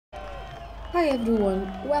Hi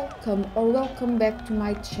everyone, welcome back to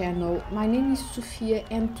my channel. My name is Sofia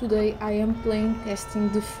and today I am playing testing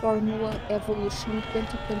the Formula Evolution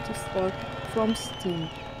 2024 from Steam.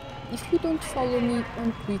 If you don't follow me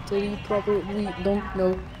on Twitter, you probably don't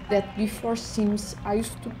know that before Sims I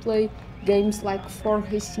used to play games like For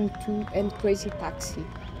Racing 2 and Crazy Taxi.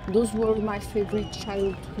 Those were my favorite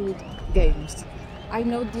childhood games. I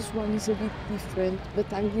know this one is a bit different,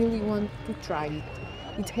 but I really want to try it.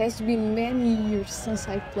 It has been many years since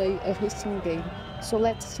I play a racing game, so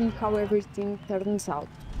let's see how everything turns out.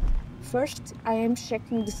 First, I am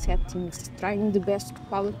checking the settings, trying the best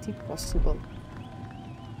quality possible.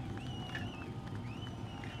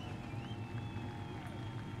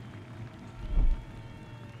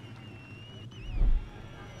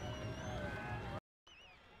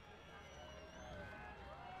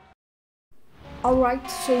 Alright,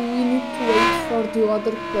 so we need to wait for the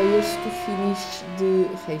other players to finish the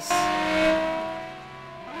race.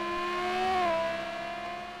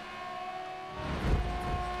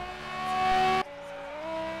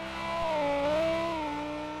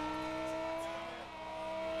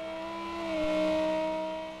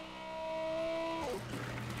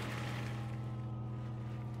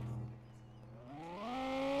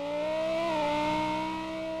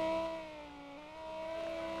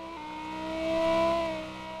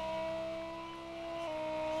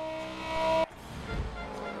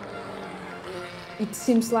 It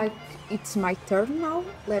seems like it's my turn now.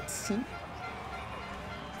 Let's see.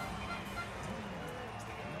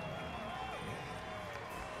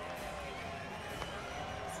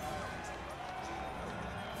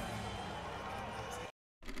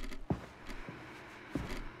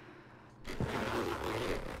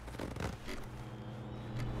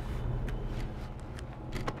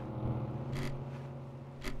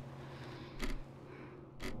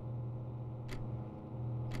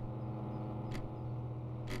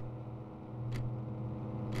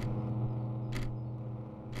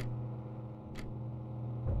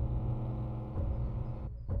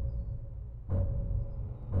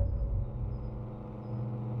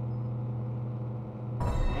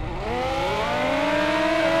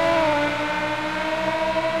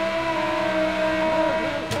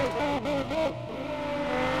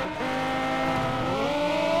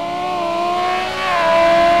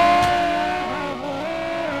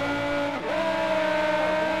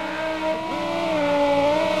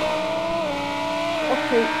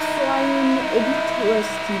 Okay, so I am a bit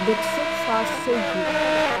rusty, but so far so good.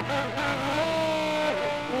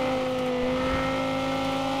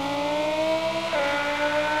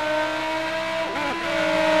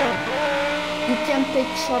 You can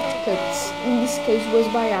take shortcuts. In this case was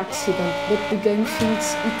by accident, but the game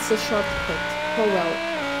thinks it's a shortcut. Oh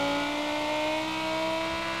well.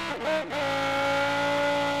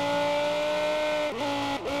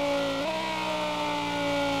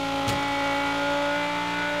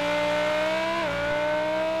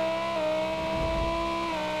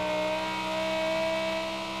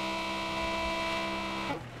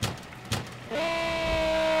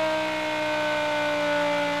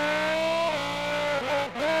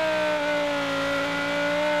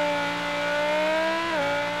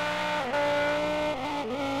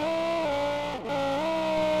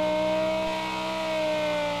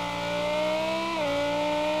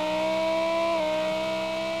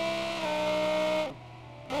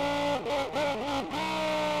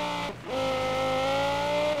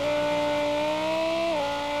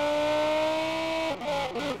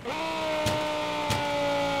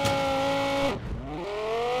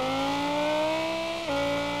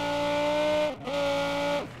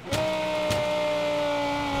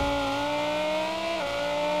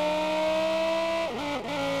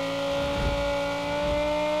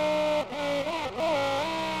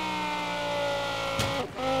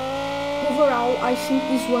 Overall, I think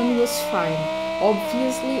this one was fine.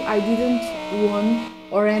 Obviously, I didn't win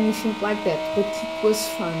or anything like that, but it was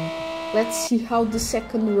fun. Let's see how the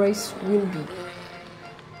second race will be.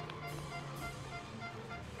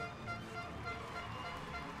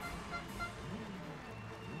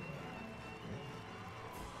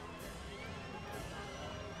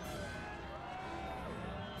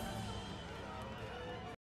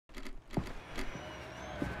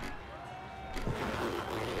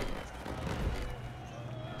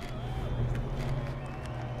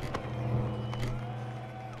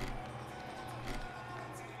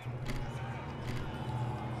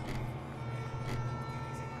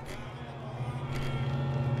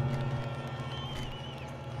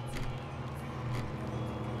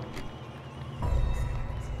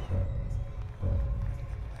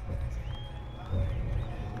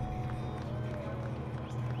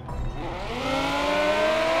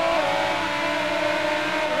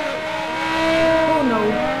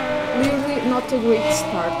 not a great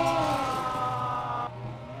start.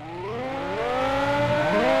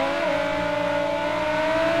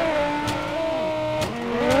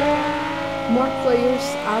 More players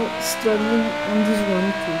are struggling on this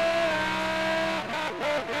one too.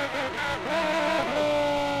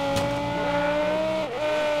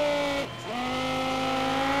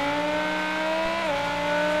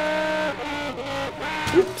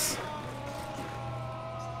 Oops!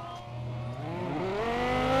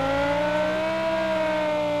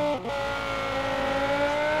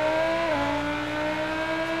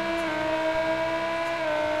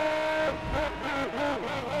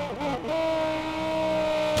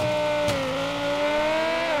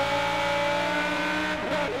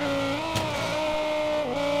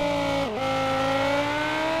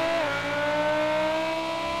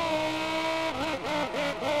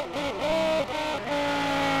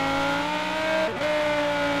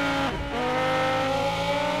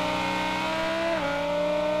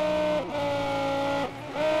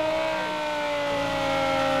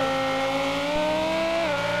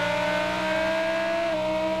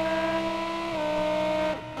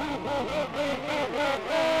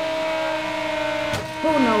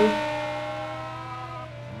 Oh no!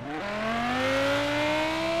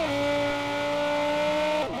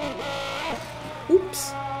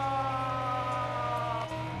 Oops!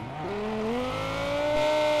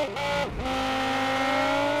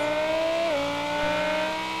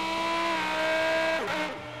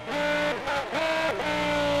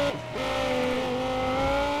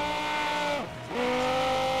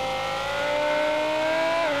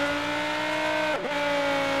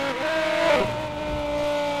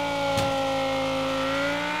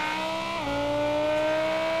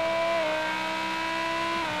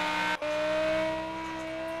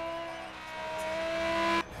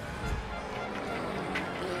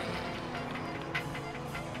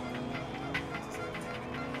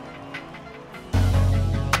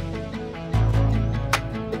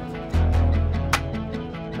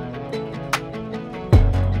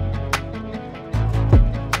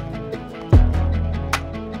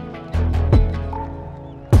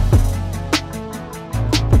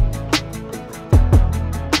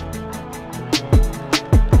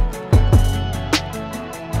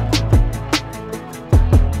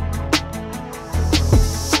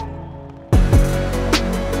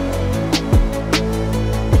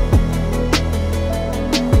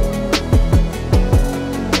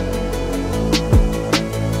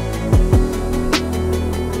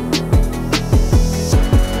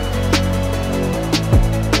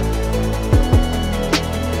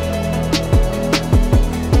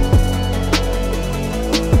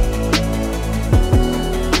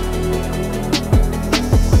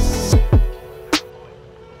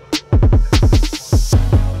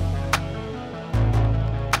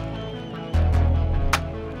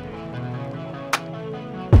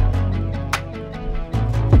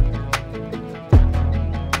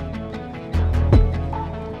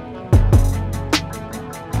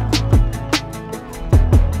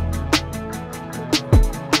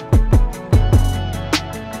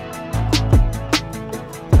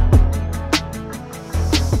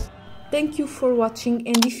 Thank you for watching,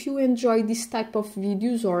 and if you enjoy this type of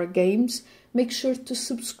videos or games, make sure to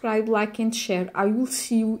subscribe, like and share. I will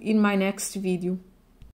see you in my next video.